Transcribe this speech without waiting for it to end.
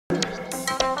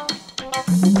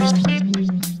Hey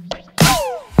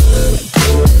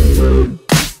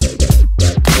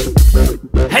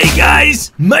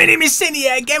guys, my name is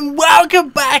Seniac and welcome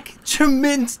back to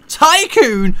Mint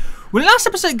Tycoon. Well, last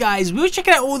episode guys, we were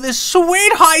checking out all this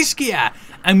sweet heist gear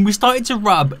and we started to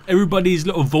rob everybody's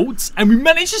little vaults and we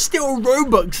managed to steal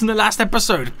Robux in the last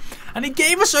episode. And it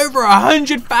gave us over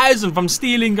 100,000 from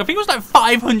stealing, I think it was like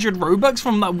 500 Robux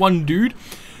from that one dude.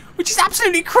 Which is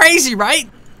absolutely crazy, right?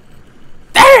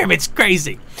 Damn, it's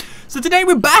crazy. So today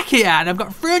we're back here and I've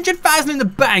got 300,000 in the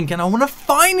bank and I want to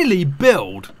finally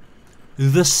build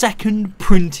the second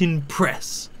printing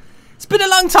press. It's been a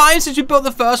long time since we built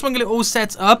the first one, got it all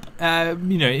set up,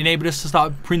 you know, enabled us to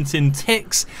start printing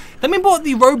ticks. Then we bought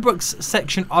the Robux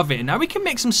section of it and now we can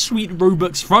make some sweet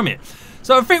Robux from it.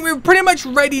 So I think we're pretty much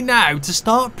ready now to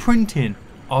start printing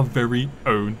our very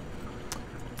own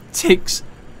ticks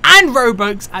and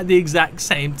Robux at the exact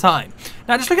same time.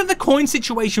 Now just look at the coin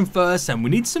situation first and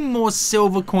we need some more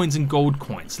silver coins and gold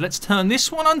coins. Let's turn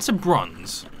this one onto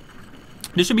bronze.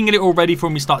 Just so we can get it all ready for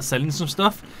when we start selling some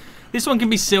stuff. This one can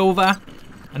be silver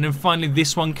and then finally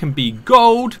this one can be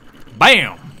gold.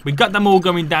 Bam! We got them all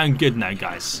going down good now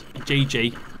guys.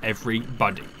 GG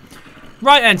everybody.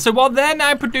 Right then, so while they're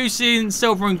now producing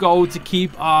silver and gold to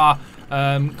keep our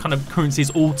kind of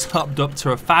currencies all topped up to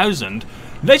 1,000,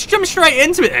 let's jump straight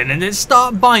into it then and then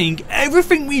start buying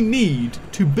everything we need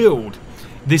to build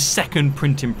this second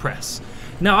printing press.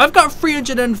 Now I've got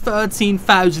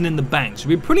 313,000 in the bank, so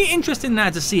we're pretty interested now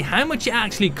to see how much it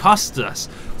actually costs us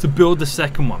to build the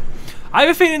second one. I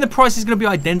have a feeling the price is going to be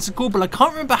identical, but I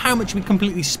can't remember how much we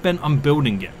completely spent on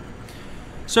building it.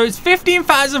 So it's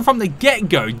 15,000 from the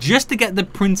get-go just to get the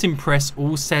printing press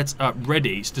all set up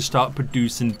ready to start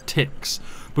producing ticks.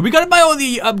 But we got to buy all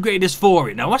the upgraders for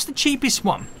it. Now what's the cheapest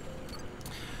one?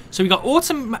 So we got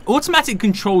automatic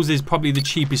controls is probably the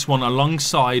cheapest one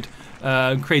alongside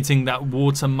creating that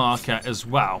water marker as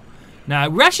well. Now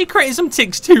we're actually creating some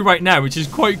ticks too right now, which is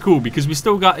quite cool because we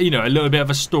still got, you know, a little bit of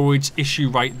a storage issue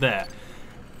right there.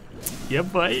 Yeah,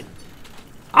 boy.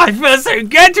 I feel so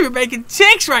good to be making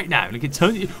ticks right now. Look, it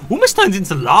almost turns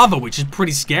into lava, which is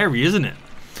pretty scary, isn't it?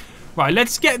 Right,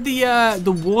 let's get the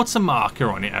water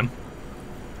marker on it,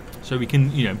 so we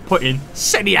can, you know, put in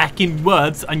Seniac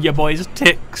words on your boys'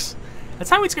 ticks. That's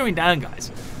how it's going down, guys.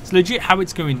 It's legit how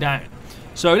it's going down.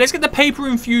 So let's get the paper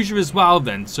infuser as well,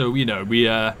 then. So you know,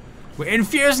 we're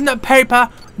infusing the paper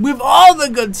with all the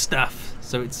good stuff.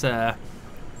 So it's the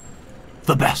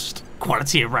best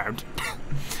quality around.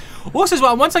 Also as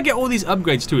well, once I get all these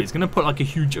upgrades to it, it's going to put like a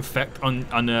huge effect on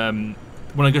when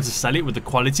I go to sell it with the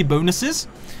quality bonuses.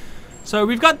 So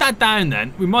we've got that down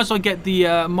then. We might as well get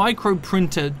the micro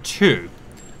printer too.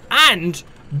 And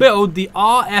build the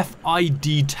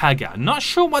RFID tagger. Not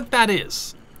sure what that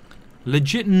is.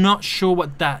 Legit not sure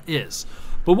what that is.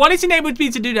 But what it's enabled me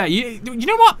to do that, you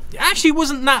know what? It actually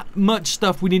wasn't that much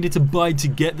stuff we needed to buy to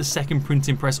get the second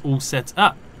printing press all set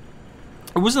up.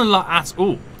 It wasn't a lot at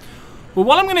all. But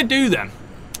what I'm going to do then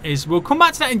is we'll come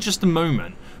back to that in just a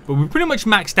moment. But we're pretty much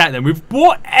maxed out then. We've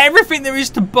bought everything there is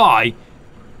to buy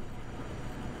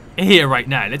here right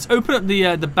now. Let's open up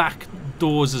the back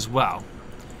doors as well.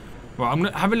 Right, I'm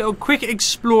going to have a little quick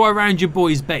explore around your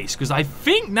boy's base. Because I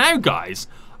think now, guys,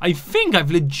 I think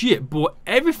I've legit bought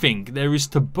everything there is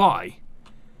to buy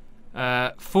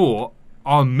for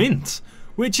our mint.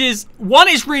 Which is, one,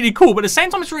 is really cool, but at the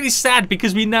same time it's really sad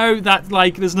because we know that,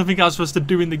 like, there's nothing else for us to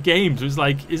do in the game. So it's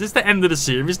like, is this the end of the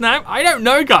series now? I don't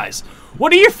know, guys.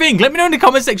 What do you think? Let me know in the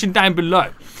comment section down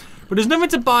below. But there's nothing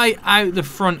to buy out the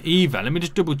front either. Let me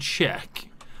just double check.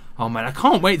 Oh man, I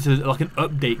can't wait till like an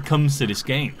update comes to this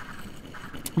game.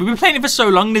 We've been playing it for so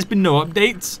long, there's been no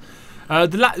updates.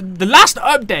 The last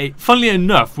update, funnily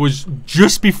enough, was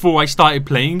just before I started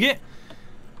playing it.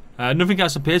 Nothing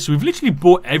else appears, so we've literally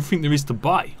bought everything there is to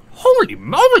buy. Holy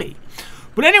moly!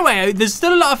 But anyway, there's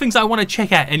still a lot of things I want to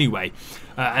check out anyway.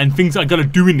 And things I got to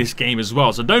do in this game as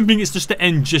well. So don't think it's just the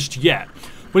end just yet.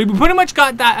 But we pretty much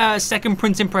got that second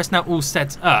printing press now all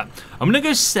set up. I'm going to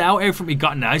go sell everything we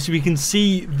got now so we can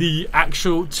see the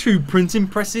actual two printing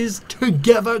presses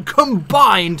together,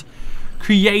 combined,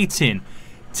 creating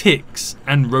ticks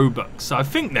and Robux. So I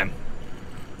think then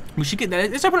we should get there.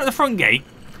 Let's open up the front gate.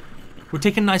 We'll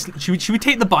take a nice... Should we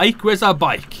take the bike? Where's our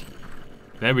bike?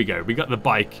 There we go. We got the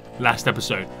bike last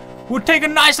episode. We'll take a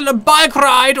nice little bike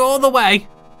ride all the way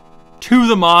to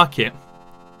the market.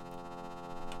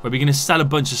 Where we're going to sell a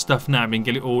bunch of stuff now and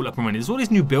get it all up and running. There's all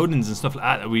these new buildings and stuff like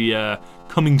that we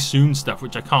coming soon stuff,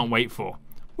 which I can't wait for.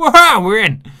 Wow, we're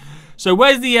in. So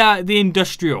where's the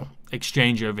industrial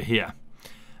exchange over here?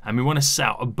 And we want to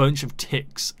sell a bunch of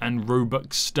ticks and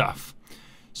Robux stuff.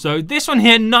 So this one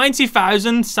here,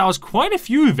 90,000, sells quite a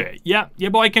few of it. Yeah,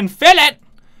 boy, I can fill it.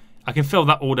 I can fill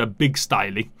that order big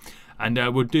styly. And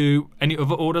we'll do any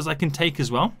other orders I can take as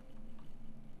well.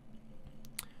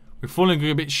 We're falling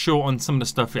a bit short on some of the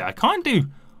stuff here. I can't do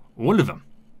all of them,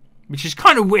 which is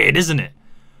kind of weird, isn't it?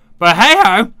 But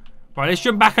hey-ho. Right, let's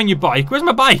jump back on your bike. Where's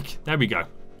my bike? There we go.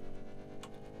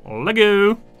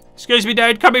 Lego. Excuse me,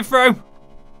 dude. Coming through.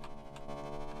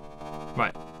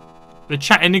 Right. They're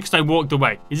chatting because I walked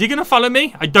away. Is he going to follow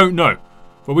me? I don't know.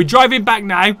 But we're driving back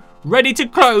now. Ready to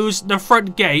close the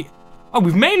front gate. Oh,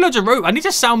 we've made loads of Robux. I need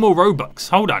to sell more Robux.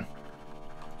 Hold on.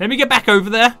 Let me get back over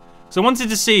there. So I wanted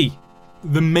to see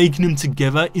them making them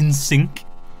together in sync.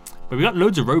 But we got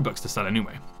loads of Robux to sell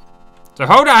anyway. So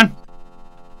hold on.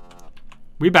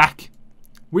 We back.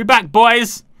 We back,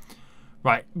 boys.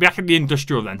 Right, back at the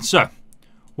industrial then. So,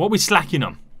 what are we slacking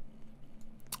on?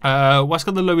 What's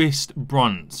got the lowest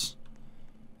bronze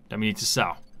that we need to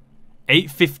sell?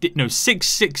 850, no,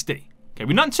 660. Okay,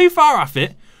 we're not too far off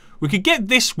it. We could get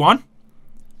this one,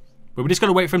 but we just got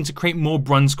to wait for him to create more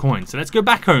bronze coins. So let's go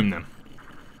back home then.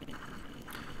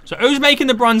 So who's making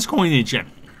the bronze coinage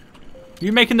then?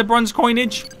 You making the bronze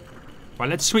coinage? Right,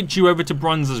 let's switch you over to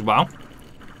bronze as well.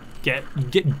 Get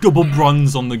double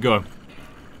bronze on the go.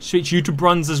 Switch you to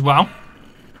bronze as well.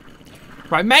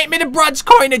 Right, make me the bronze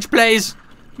coinage, please.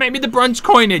 Make me the bronze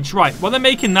coinage. Right, while they're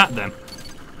making that then,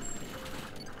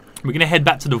 we're going to head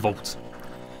back to the vault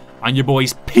on your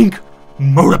boy's pink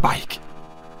motorbike.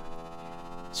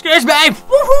 Excuse me.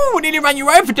 Woohoo! We nearly ran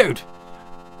you over, dude.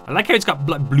 I like how it's got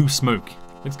like blue smoke.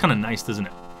 Looks kind of nice, doesn't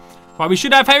it? Right, we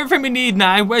should have everything we need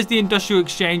now. Where's the industrial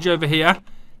exchange over here?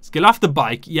 Let's get off the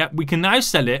bike. Yep, we can now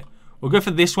sell it. We'll go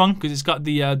for this one because it's got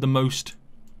the most.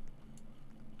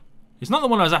 It's not the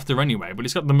one I was after anyway, but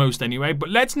it's got the most anyway. But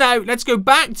let's go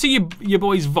back to your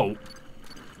boy's vault.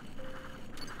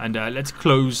 And let's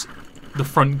close the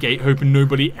front gate, hoping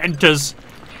nobody enters.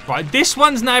 Right, this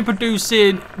one's now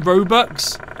producing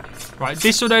Robux. Right,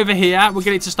 this one over here, we're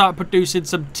going to start producing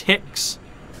some ticks.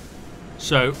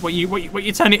 So what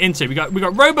you turn it into? We got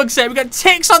Robux there, we got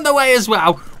ticks on the way as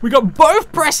well. We got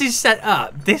both presses set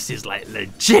up. This is like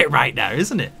legit right now,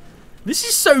 isn't it? This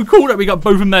is so cool that we got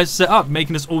both of them set up,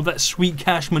 making us all that sweet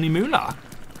cash money moolah.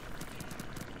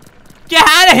 Get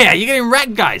out of here! You're getting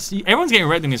wrecked, guys. Everyone's getting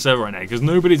wrecked in this server right now because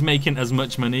nobody's making as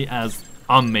much money as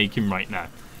I'm making right now,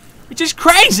 which is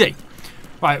crazy.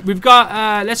 Right, we've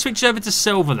got. Let's switch over to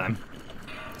silver then.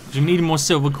 We need more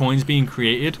silver coins being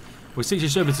created. We'll switch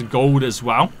this over to gold as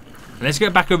well. And let's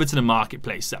get back over to the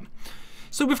marketplace then.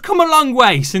 So we've come a long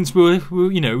way since we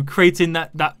were you know, creating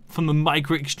that from the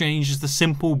micro exchange as the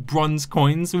simple bronze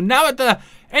coins. We're now at the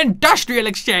industrial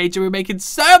exchange and we're making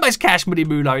so much cash money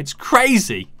moolah. It's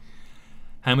crazy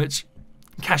how much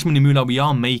cash money moolah we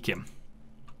are making.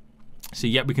 So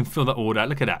yeah, we can fill that order.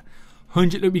 Look at that.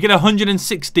 Look, we get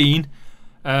 116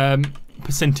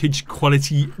 percentage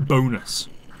quality bonus,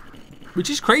 which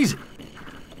is crazy.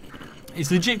 It's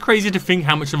legit crazy to think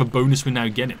how much of a bonus we're now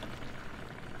getting.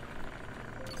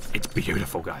 It's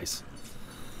beautiful, guys.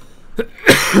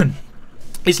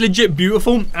 It's legit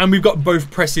beautiful, and we've got both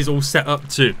presses all set up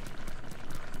too.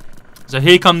 So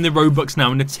here come the Robux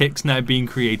now, and the ticks now being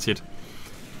created.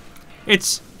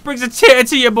 It brings a tear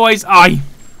to your boy's eye.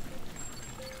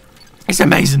 It's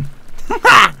amazing.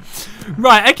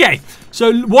 Right, okay.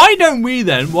 So why don't we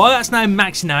then, while that's now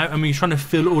maxing out, and we're trying to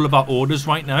fill all of our orders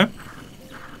right now,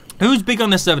 who's big on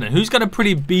the server then? Who's got a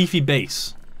pretty beefy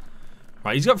base?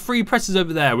 Right, he's got 3 presses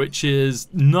over there, which is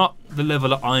not the level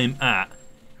that I'm at.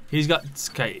 He's got,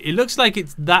 okay, it looks like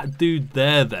it's that dude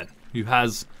there then, who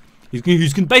has,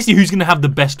 who's gonna have the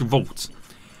best vault.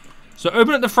 So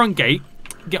open up the front gate,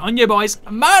 get on your boy's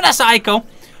motorcycle.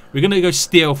 We're gonna go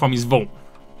steal from his vault.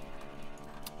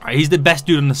 Right, he's the best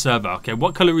dude on the server. Okay,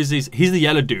 what color is this? He's the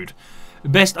yellow dude.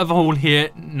 Best of all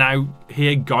here, now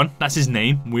here gone. That's his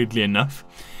name, weirdly enough.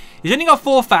 He's only got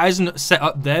 4,000 set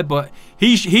up there, but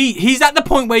he's at the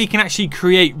point where he can actually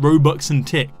create Robux and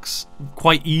ticks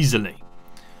quite easily.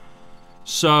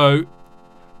 So,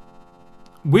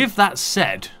 with that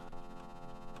said,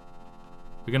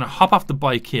 we're going to hop off the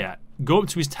bike here, go up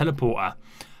to his teleporter.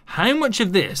 How much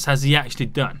of this has he actually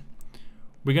done?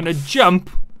 We're going to jump,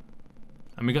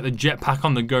 and we got the jetpack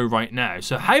on the go right now.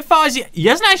 So how far is he? He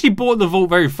hasn't actually bought the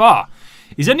vault very far.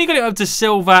 He's only got it up to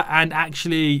silver and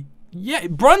actually... yeah,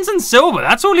 bronze and silver.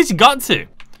 That's all he's got to.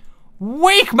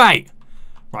 Weak, mate.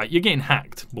 Right, you're getting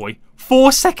hacked, boy.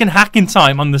 4-second hacking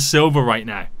time on the silver right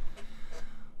now.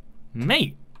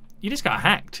 Mate, you just got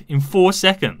hacked in 4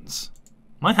 seconds.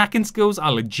 My hacking skills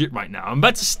are legit right now. I'm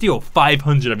about to steal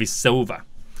 500 of his silver.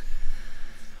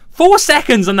 4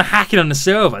 seconds on the hacking on the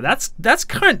server. That's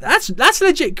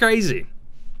legit crazy.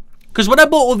 Because when I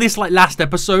bought all this like last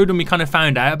episode and we kind of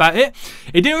found out about it,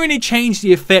 it didn't really change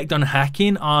the effect on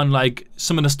hacking on like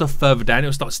some of the stuff further down. It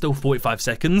was still 45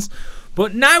 seconds.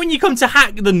 But now when you come to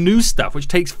hack the new stuff, which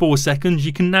takes 4 seconds,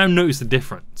 you can now notice the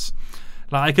difference.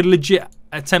 Like I could legit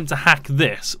attempt to hack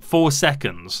this, 4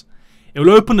 seconds. It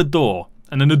will open the door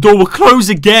and then the door will close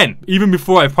again, even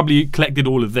before I've probably collected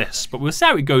all of this. But we'll see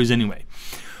how it goes anyway.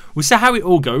 We'll see how it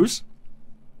all goes.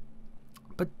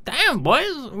 But damn,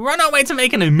 boys, we're on our way to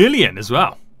making $1 million as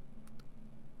well.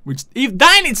 Which,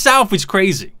 that in itself is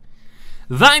crazy.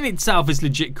 That in itself is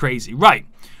legit crazy. Right,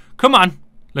 come on.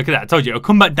 Look at that, I told you, I'll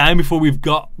come back down before we've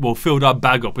filled our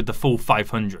bag up with the full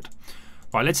 500.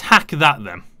 Right, let's hack that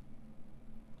then.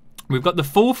 We've got the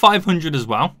full 500 as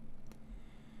well.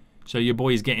 So your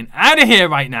boy is getting out of here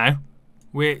right now.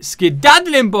 We're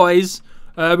skedaddling, boys.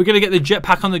 We're going to get the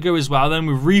jetpack on the go as well. Then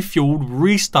we've refueled,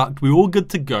 restocked. We're all good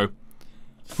to go.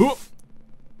 Whoop.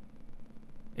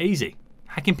 Easy.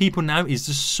 Hacking people now is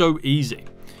just so easy.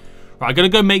 Right, I got to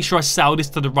go make sure I sell this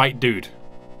to the right dude.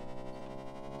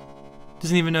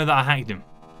 Doesn't even know that I hacked him.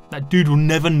 That dude will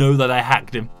never know that I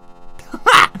hacked him.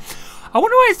 I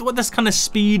wonder what this kind of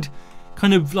speed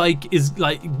kind of like is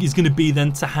going to be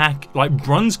then to hack like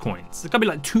bronze coins. It's got to be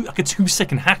like a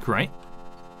 2-second hack, right?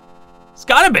 It's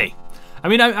got to be. I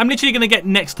mean, I'm literally going to get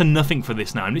next to nothing for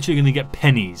this now. I'm literally going to get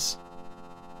pennies.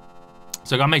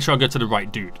 So I got to make sure I go to the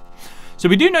right dude. So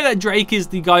we do know that Drake is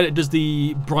the guy that does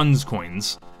the bronze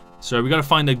coins. So we got to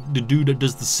find the dude that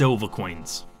does the silver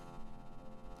coins.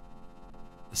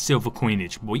 The silver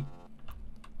coinage, boy.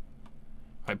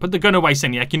 Right, put the gun away,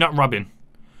 Seniac. You're not robbing.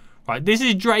 Right, this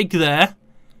is Drake there.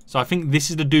 So I think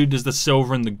this is the dude that does the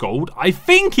silver and the gold. I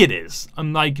think it is.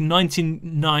 I'm like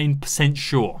 99%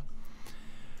 sure.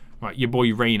 Right, your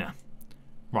boy Rainer.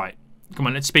 Right, come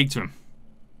on, let's speak to him.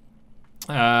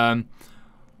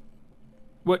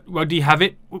 What do you have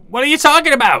it? What are you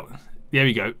talking about? There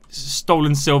we go.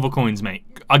 Stolen silver coins, mate.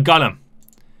 I got them.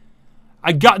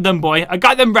 I got them, boy. I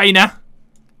got them, Rainer.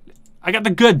 I got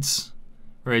the goods.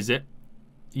 Where is it?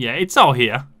 Yeah, it's all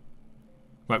here.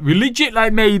 Right, we legit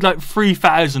like made like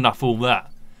 3,000 off all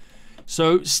that.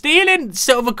 So stealing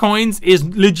silver coins is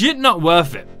legit not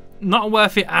worth it. Not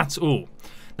worth it at all.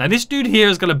 Now this dude here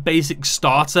has got a basic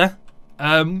starter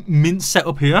mint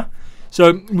setup here.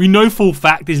 So we know full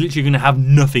fact he's literally going to have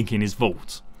nothing in his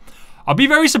vault. I'll be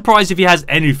very surprised if he has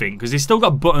anything because he's still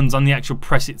got buttons on the actual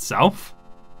press itself.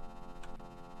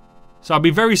 So I'll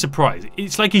be very surprised.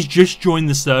 It's like he's just joined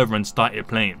the server and started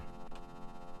playing.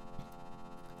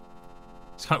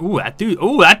 It's kind of, that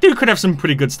dude could have some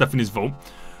pretty good stuff in his vault.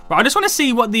 But I just want to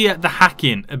see what the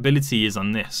hacking ability is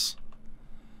on this.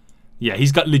 Yeah,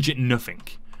 he's got legit nothing.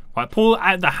 Right, pull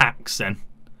out the hacks then.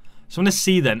 So I want to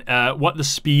see then what the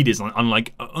speed is on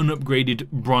like an unupgraded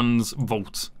bronze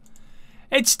vault.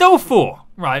 It's still 4.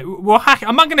 Right, we'll hack.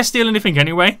 I'm not going to steal anything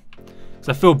anyway. Because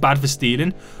I feel bad for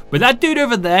stealing. But that dude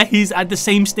over there, he's at the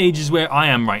same stage as where I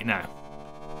am right now.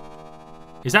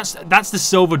 That's the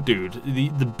silver dude.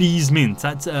 The bees mint.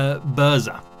 That's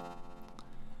Berza.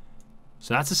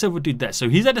 So that's the silver dude there. So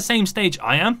he's at the same stage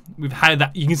I am. With how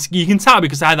that you can tell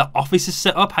because of how the office is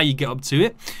set up, how you get up to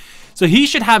it. So he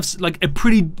should have like a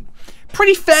pretty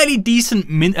fairly decent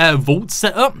vault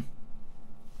set up.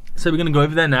 So we're gonna go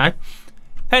over there now.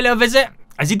 Hello, visit.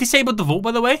 Has he disabled the vault,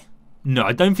 by the way? No,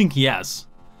 I don't think he has.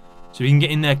 So we can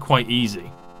get in there quite easy.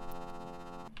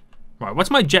 Right, what's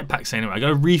my jetpack saying anyway? I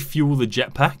gotta refuel the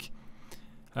jetpack.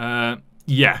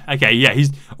 Yeah, okay, yeah,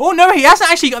 he's... Oh no, he hasn't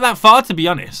actually got that far, to be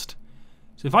honest.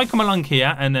 So if I come along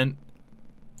here and then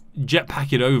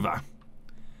jetpack it over.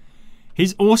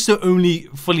 He's also only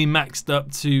fully maxed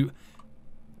up to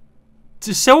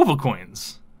silver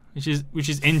coins. Which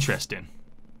is interesting.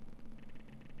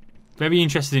 Very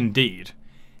interesting indeed.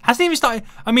 Hasn't even started...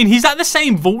 I mean, he's at the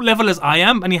same vault level as I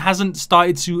am, and he hasn't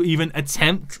started to even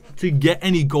attempt to get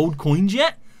any gold coins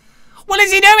yet. What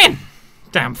is he doing?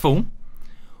 Damn fool.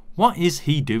 What is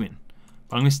he doing?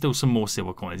 I'm going to steal some more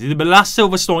silver coins. These are the last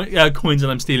silver coins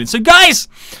that I'm stealing. So, guys,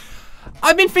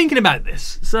 I've been thinking about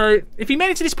this. So, if you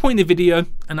made it to this point in the video,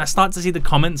 and I start to see the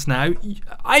comments now,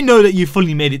 I know that you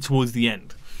fully made it towards the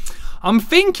end. I'm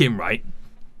thinking, right...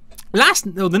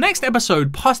 the next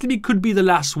episode possibly could be the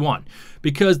last one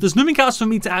because there's nothing else for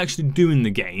me to actually do in the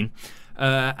game,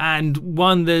 and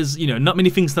one, there's not many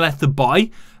things left to buy.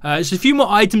 There's a few more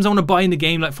items I want to buy in the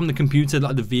game, like from the computer,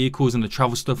 like the vehicles and the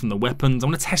travel stuff and the weapons. I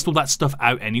want to test all that stuff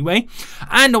out anyway,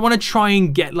 and I want to try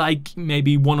and get like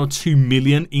maybe 1 or 2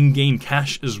 million in-game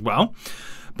cash as well.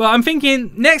 But I'm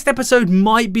thinking next episode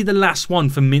might be the last one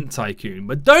for Mint Tycoon.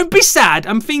 But don't be sad.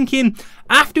 I'm thinking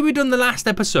after we've done the last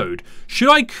episode, should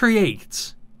I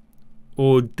create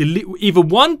or delete, either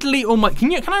one, delete all my...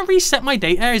 Can I reset my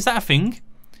data? Is that a thing?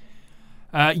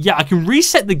 Yeah, I can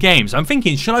reset the game. So I'm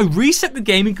thinking, should I reset the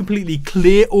game and completely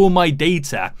clear all my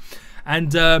data?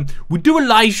 And we'll do a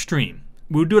live stream.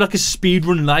 We'll do like a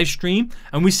speedrun live stream.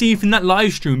 And we see if in that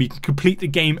live stream we can complete the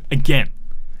game again.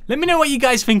 Let me know what you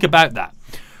guys think about that.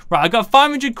 Right, I got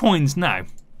 500 coins now.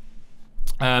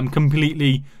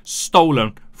 Completely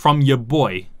stolen from your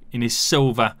boy in his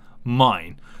silver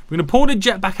mine. We're going to pull the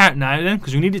jetpack out now then,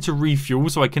 because we need it to refuel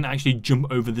so I can actually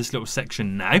jump over this little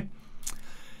section now.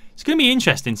 It's going to be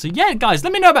interesting. So yeah, guys,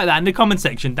 let me know about that in the comment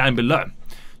section down below.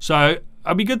 So,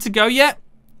 are we good to go yet?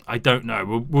 I don't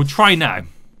know. We'll try now.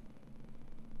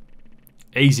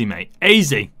 Easy, mate.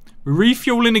 Easy. We're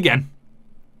refueling again.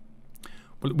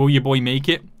 Will your boy make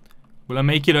it? Will I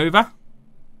make it over?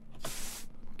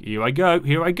 Here I go.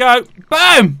 Here I go.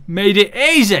 Boom! Made it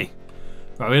easy.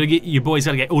 Right, we're gonna get your boy's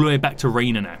gotta get all the way back to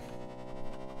Raina now.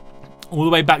 All the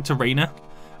way back to Raina.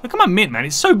 Look at my mint, man.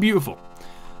 It's so beautiful.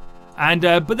 And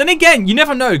but then again, you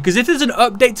never know, because if there's an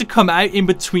update to come out in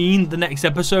between the next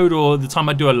episode or the time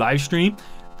I do a live stream,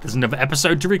 there's another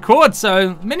episode to record.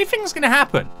 So many things gonna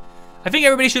happen. I think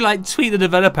everybody should like tweet the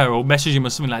developer or message him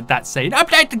or something like that saying,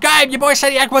 update the game, your boy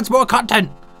said he wants more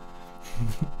content.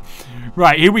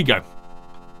 Right, here we go.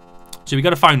 So we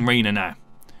got to find Raina now.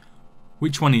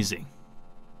 Which one is he?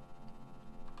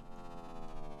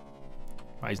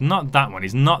 Right, he's not that one.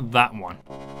 He's not that one.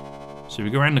 So we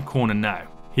go around the corner now.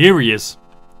 Here he is.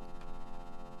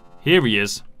 Here he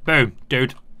is. Boom,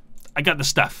 dude. I got the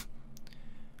stuff.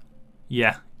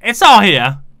 Yeah, it's all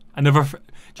here. Another... Do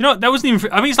you know what? That wasn't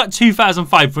even... I think it's like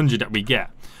 2,500 that we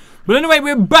get. But anyway,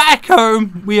 we're back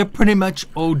home. We are pretty much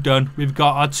all done. We've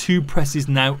got our 2 presses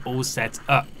now all set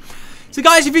up. So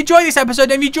guys, if you enjoyed this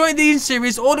episode and if you enjoyed this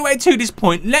series all the way to this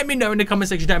point, let me know in the comment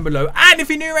section down below. And if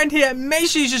you're new around here, make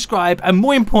sure you subscribe. And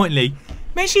more importantly,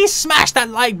 make sure you smash that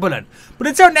like button. But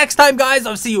until next time, guys,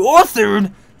 I'll see you all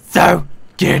soon. So,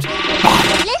 good.